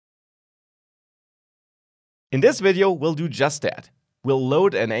In this video, we'll do just that. We'll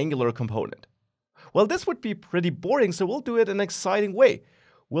load an Angular component. Well, this would be pretty boring, so we'll do it in an exciting way.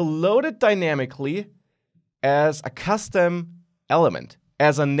 We'll load it dynamically as a custom element,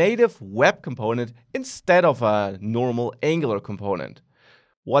 as a native web component instead of a normal Angular component.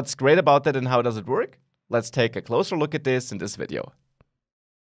 What's great about that and how does it work? Let's take a closer look at this in this video.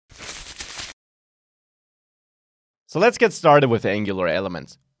 So let's get started with Angular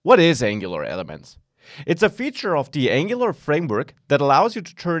Elements. What is Angular Elements? It's a feature of the Angular framework that allows you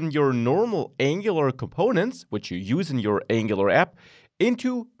to turn your normal Angular components, which you use in your Angular app,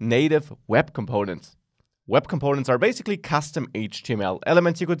 into native web components. Web components are basically custom HTML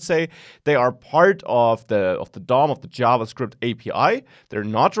elements, you could say. They are part of the DOM of the JavaScript API. They're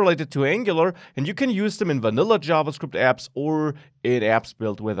not related to Angular, and you can use them in vanilla JavaScript apps or in apps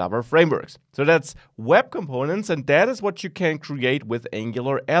built with other frameworks. So that's web components, and that is what you can create with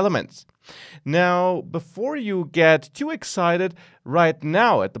Angular Elements. Now, before you get too excited, right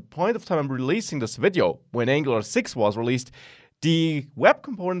now, at the point of time I'm releasing this video, when Angular 6 was released, the web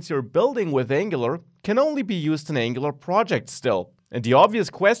components you're building with Angular can only be used in Angular projects still. And the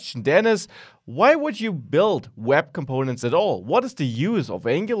obvious question then is, why would you build web components at all? What is the use of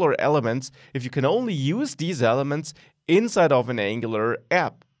Angular elements if you can only use these elements inside of an Angular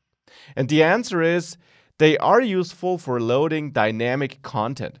app? And the answer is, they are useful for loading dynamic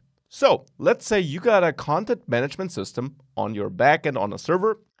content. So let's say you got a content management system on your backend on a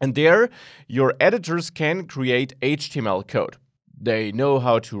server, and there your editors can create HTML code. They know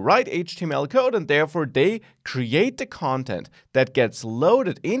how to write HTML code, and therefore they create the content that gets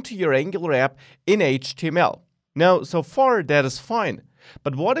loaded into your Angular app in HTML. Now, so far that is fine.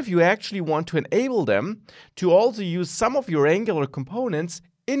 But what if you actually want to enable them to also use some of your Angular components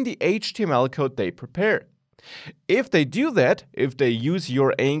in the HTML code they prepare? If they do that, if they use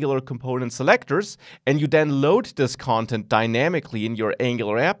your Angular component selectors, and you then load this content dynamically in your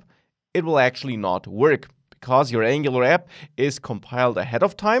Angular app, it will actually not work. Because your Angular app is compiled ahead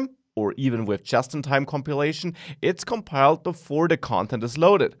of time, or even with just-in-time compilation, it's compiled before the content is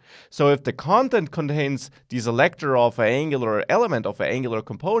loaded. So if the content contains the selector of an Angular element, of an Angular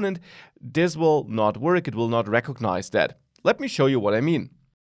component, this will not work, it will not recognize that. Let me show you what I mean.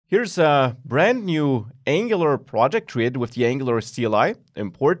 Here's a brand new Angular project created with the Angular CLI.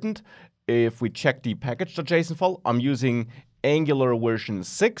 Important, if we check the package.json file, I'm using Angular version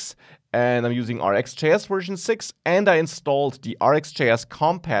 6, and I'm using RxJS version 6, and I installed the RxJS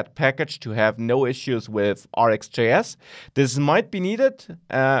Compat package to have no issues with RxJS. This might be needed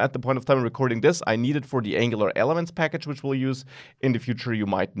at the point of time I'm recording this. I need it for the Angular Elements package, which we'll use. In the future, you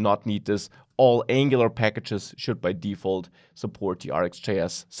might not need this. All Angular packages should by default support the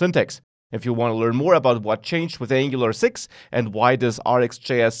RxJS syntax. If you want to learn more about what changed with Angular 6 and why this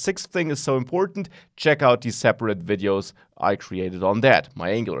RxJS 6 thing is so important, check out these separate videos I created on that.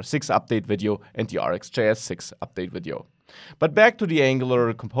 My Angular 6 update video and the RxJS 6 update video. But back to the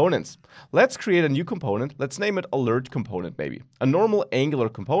Angular components. Let's create a new component. Let's name it alert component maybe. A normal Angular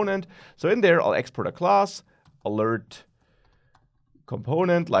component. So in there, I'll export a class, alert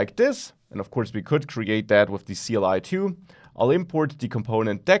component like this. And of course, we could create that with the CLI too. I'll import the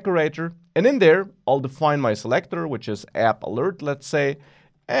component decorator, and in there, I'll define my selector, which is app alert, let's say,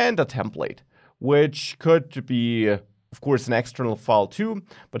 and a template, which could be, of course, an external file too,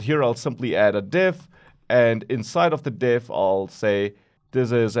 but here I'll simply add a div, and inside of the div, I'll say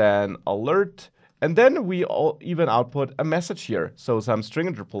this is an alert, and then we all even output a message here, so some string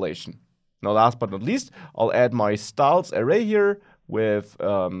interpolation. Now, last but not least, I'll add my styles array here, with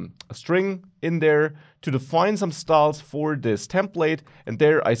a string in there to define some styles for this template. And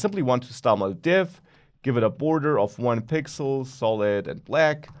there I simply want to style my div, give it a border of 1 pixel, solid and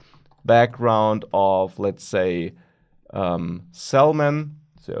black, background of, let's say, salmon.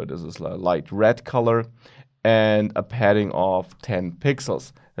 So this is a light red color, and a padding of 10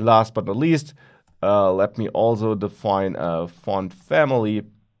 pixels. And last but not least, let me also define a font family.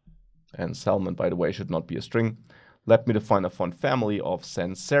 And salmon, by the way, should not be a string. Let me define a font family of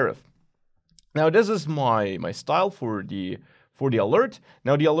sans serif. Now this is my style for the alert.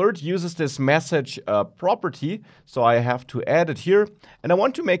 Now the alert uses this message property, so I have to add it here. And I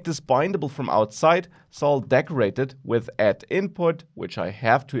want to make this bindable from outside, so I'll decorate it with add input, which I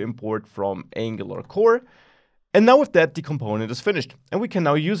have to import from Angular core. And now with that, the component is finished, and we can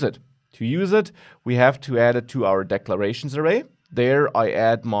now use it. To use it, we have to add it to our declarations array. There I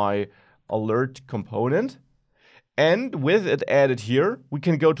add my alert component. And with it added here, we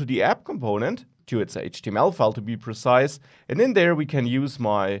can go to the app component, to its HTML file to be precise. And in there, we can use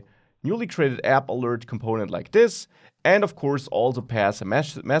my newly created app alert component like this. And of course, also pass a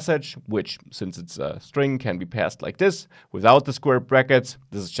message, which, since it's a string, can be passed like this without the square brackets.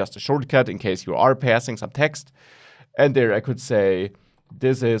 This is just a shortcut in case you are passing some text. And there I could say,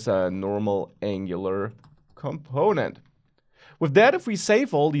 this is a normal Angular component. With that, if we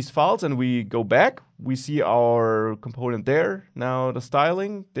save all these files and we go back, we see our component there. Now the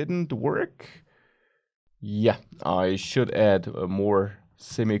styling didn't work. Yeah, I should add more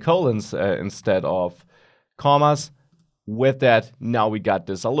semicolons instead of commas. With that, now we got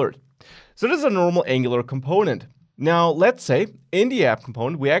this alert. So this is a normal Angular component. Now let's say in the app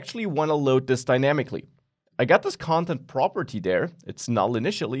component, we actually want to load this dynamically. I got this content property there, it's null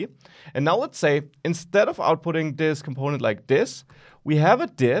initially. And now let's say, instead of outputting this component like this, we have a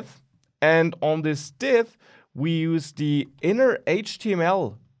div, and on this div, we use the inner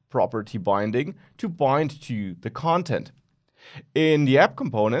HTML property binding to bind to the content. In the app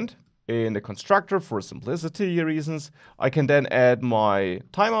component, in the constructor, for simplicity reasons, I can then add my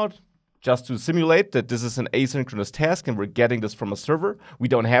timeout, just to simulate that this is an asynchronous task and we're getting this from a server. We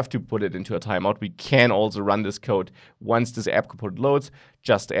don't have to put it into a timeout. We can also run this code once this app component loads,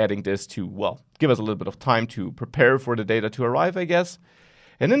 just adding this to, well, give us a little bit of time to prepare for the data to arrive, I guess.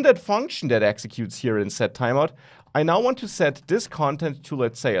 And in that function that executes here in setTimeout, I now want to set this content to,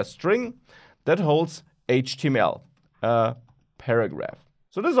 let's say, a string that holds HTML, a paragraph.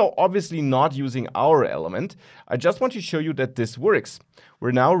 So this is obviously not using our element. I just want to show you that this works.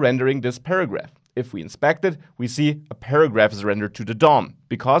 We're now rendering this paragraph. If we inspect it, we see a paragraph is rendered to the DOM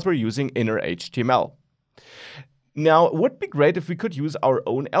because we're using inner HTML. Now, it would be great if we could use our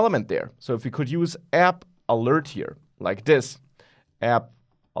own element there. So if we could use app alert here, like this, app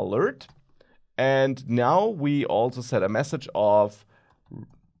alert. And now we also set a message of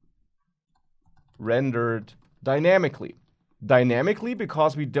rendered dynamically. Dynamically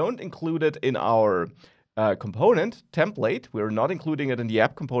because we don't include it in our component template. We're not including it in the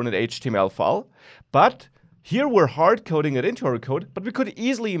app component HTML file. But here we're hard coding it into our code, but we could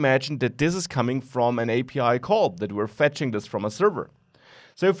easily imagine that this is coming from an API call, that we're fetching this from a server.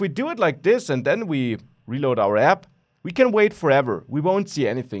 So if we do it like this and then we reload our app, we can wait forever. We won't see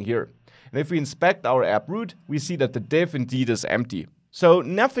anything here. And if we inspect our app root, we see that the div indeed is empty. So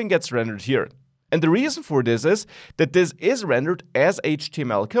nothing gets rendered here. And the reason for this is that this is rendered as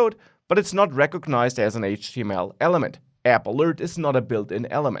HTML code, but it's not recognized as an HTML element. App alert is not a built-in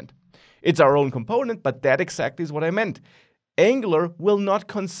element. It's our own component, but that exactly is what I meant. Angular will not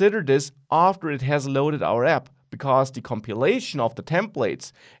consider this after it has loaded our app, because the compilation of the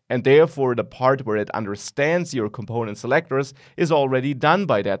templates, and therefore the part where it understands your component selectors, is already done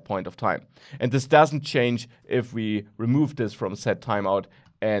by that point of time. And this doesn't change if we remove this from setTimeout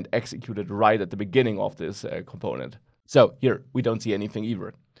and execute it right at the beginning of this component. So here, we don't see anything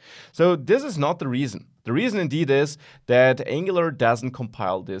either. So this is not the reason. The reason indeed is that Angular doesn't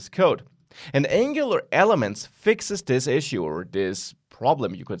compile this code. And Angular Elements fixes this issue, or this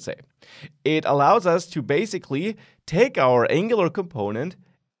problem, you could say. It allows us to basically take our Angular component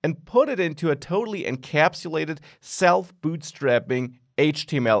and put it into a totally encapsulated, self-bootstrapping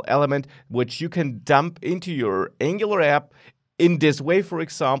HTML element, which you can dump into your Angular app in this way, for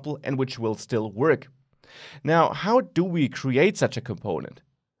example, and which will still work. Now, how do we create such a component?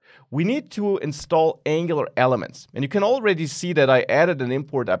 We need to install Angular Elements. And you can already see that I added an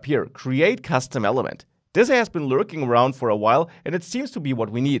import up here, create custom element. This has been lurking around for a while, and it seems to be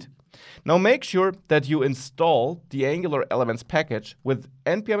what we need. Now make sure that you install the Angular Elements package with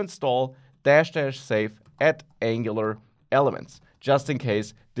npm install --save @Angular Elements, just in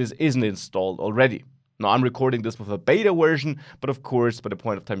case this isn't installed already. Now, I'm recording this with a beta version, but of course, by the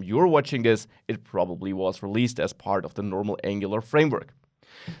point of time you're watching this, it probably was released as part of the normal Angular framework.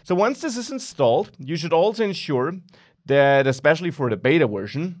 So once this is installed, you should also ensure that, especially for the beta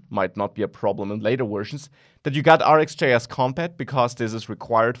version, might not be a problem in later versions, that you got RxJS compat, because this is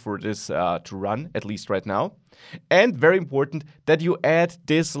required for this to run, at least right now. And very important, that you add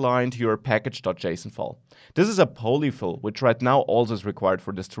this line to your package.json file. This is a polyfill, which right now also is required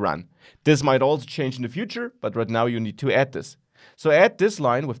for this to run. This might also change in the future, but right now you need to add this. So add this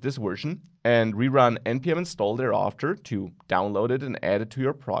line with this version and rerun npm install thereafter to download it and add it to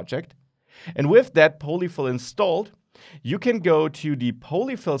your project. And with that polyfill installed, you can go to the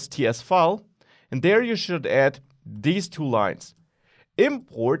polyfills TS file, and there you should add these two lines.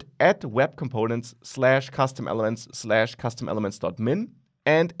 Import @webcomponents /custom elements /custom elements.min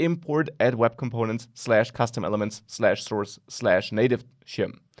and import @webcomponents /custom elements /source /native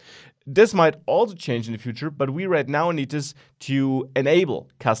shim. This might also change in the future, but we right now need this to enable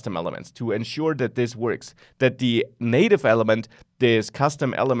custom elements, to ensure that this works, that the native element this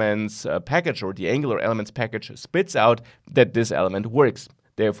custom elements package or the Angular elements package spits out that this element works.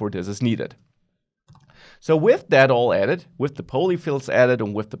 Therefore, this is needed. So with that all added, with the polyfills added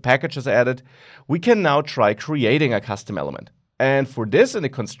and with the packages added, we can now try creating a custom element. And for this, in the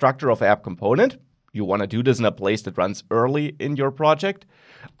constructor of app component, you want to do this in a place that runs early in your project,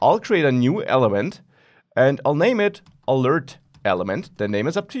 I'll create a new element and I'll name it alert element. The name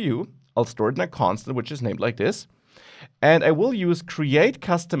is up to you. I'll store it in a constant, which is named like this. And I will use create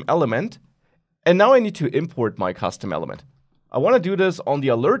custom element. And now I need to import my custom element. I want to do this on the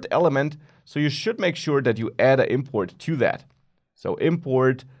alert element, so you should make sure that you add an import to that. So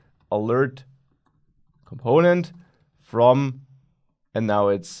import alert component from, and now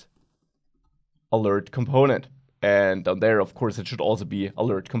it's alert component. And down there, of course, it should also be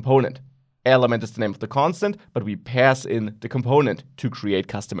alert component. Element is the name of the constant, but we pass in the component to create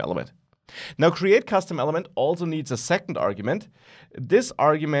custom element. Now, create custom element also needs a second argument. This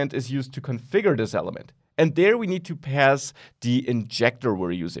argument is used to configure this element. And there we need to pass the injector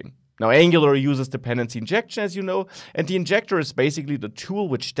we're using. Now, Angular uses dependency injection, as you know, and the injector is basically the tool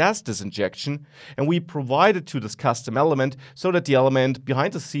which does this injection, and we provide it to this custom element so that the element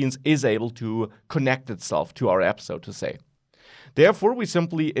behind the scenes is able to connect itself to our app, so to say. Therefore, we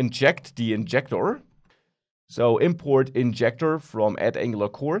simply inject the injector. So import injector from @Angular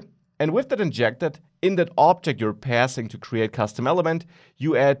core, and with that injected, in that object you're passing to create custom element,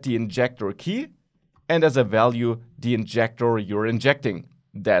 you add the injector key, and as a value, the injector you're injecting.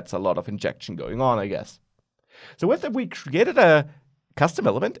 That's a lot of injection going on, I guess. So with that, we created a custom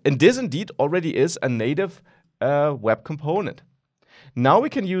element, and this indeed already is a native web component. Now we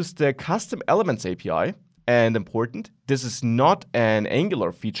can use the custom elements API, and important, this is not an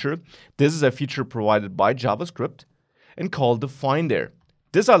Angular feature. This is a feature provided by JavaScript and called define there.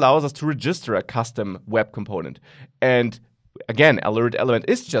 This allows us to register a custom web component. And again, alert element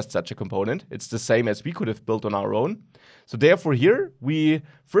is just such a component. It's the same as we could have built on our own. So therefore here, we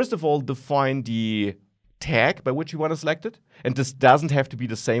first of all define the tag by which we want to select it. And this doesn't have to be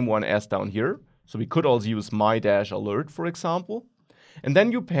the same one as down here. So we could also use my-alert, for example. And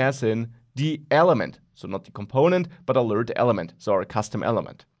then you pass in the element. So not the component, but alert element. So our custom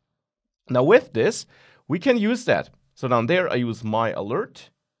element. Now with this, we can use that. So down there, I use my-alert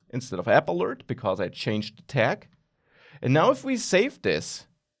instead of app-alert because I changed the tag. And now if we save this,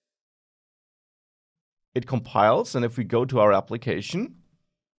 it compiles, and if we go to our application,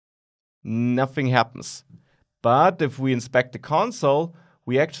 nothing happens. But if we inspect the console,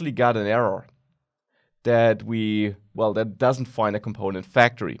 we actually got an error that that doesn't find a component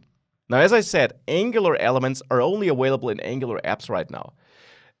factory. Now, as I said, Angular elements are only available in Angular apps right now.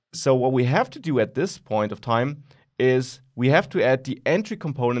 So what we have to do at this point of time is we have to add the entry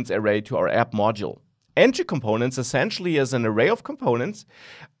components array to our app module. Entry components essentially is an array of components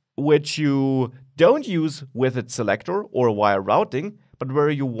which you don't use with its selector or via routing, but where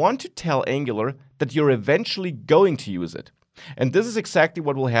you want to tell Angular that you're eventually going to use it. And this is exactly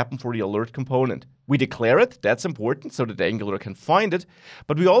what will happen for the alert component. We declare it, that's important, so that Angular can find it,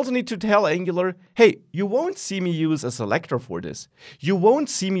 but we also need to tell Angular, hey, you won't see me use a selector for this. You won't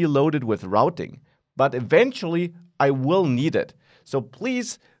see me load it with routing, but eventually I will need it. So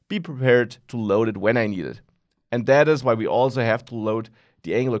please be prepared to load it when I need it. And that is why we also have to load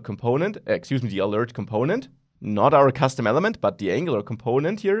the Angular component, the alert component, not our custom element, but the Angular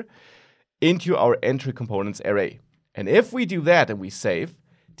component here, into our entry components array. And if we do that and we save,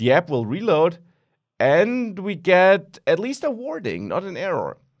 the app will reload and we get at least a warning, not an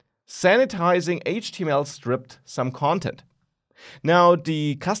error. Sanitizing HTML stripped some content. Now,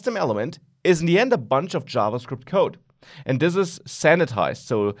 the custom element is in the end a bunch of JavaScript code. And this is sanitized,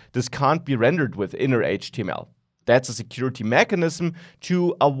 so this can't be rendered with inner HTML. That's a security mechanism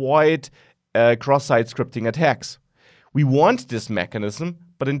to avoid cross-site scripting attacks. We want this mechanism,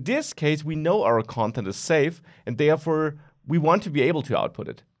 but in this case, we know our content is safe, and therefore, we want to be able to output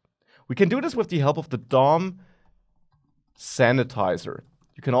it. We can do this with the help of the DOM sanitizer.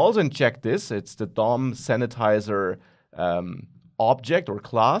 You can also inject this. It's the DOM sanitizer object or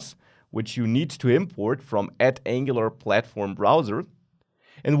class, which you need to import from @Angular platform browser.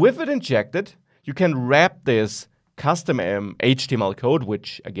 And with it injected, you can wrap this custom HTML code,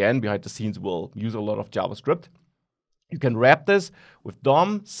 which again, behind the scenes will use a lot of JavaScript. You can wrap this with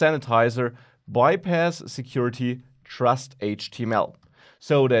DOM sanitizer bypass security trust HTML,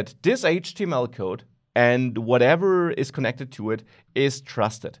 so that this HTML code and whatever is connected to it is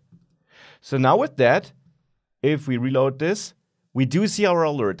trusted. So now with that, if we reload this, we do see our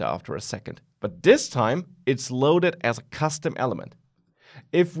alert after a second, but this time it's loaded as a custom element.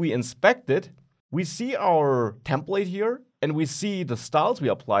 If we inspect it, we see our template here, and we see the styles we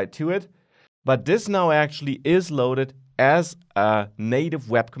applied to it, but this now actually is loaded as a native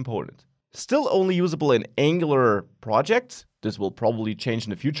web component. Still only usable in Angular projects. This will probably change in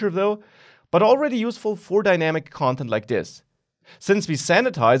the future though, but already useful for dynamic content like this. Since we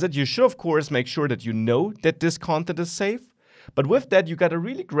sanitize it, you should of course make sure that you know that this content is safe. But with that, you got a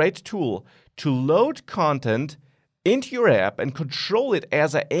really great tool to load content into your app and control it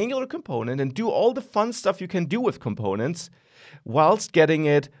as an Angular component and do all the fun stuff you can do with components whilst getting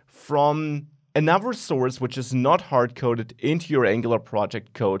it from another source which is not hard-coded into your Angular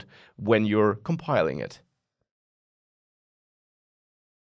project code when you're compiling it.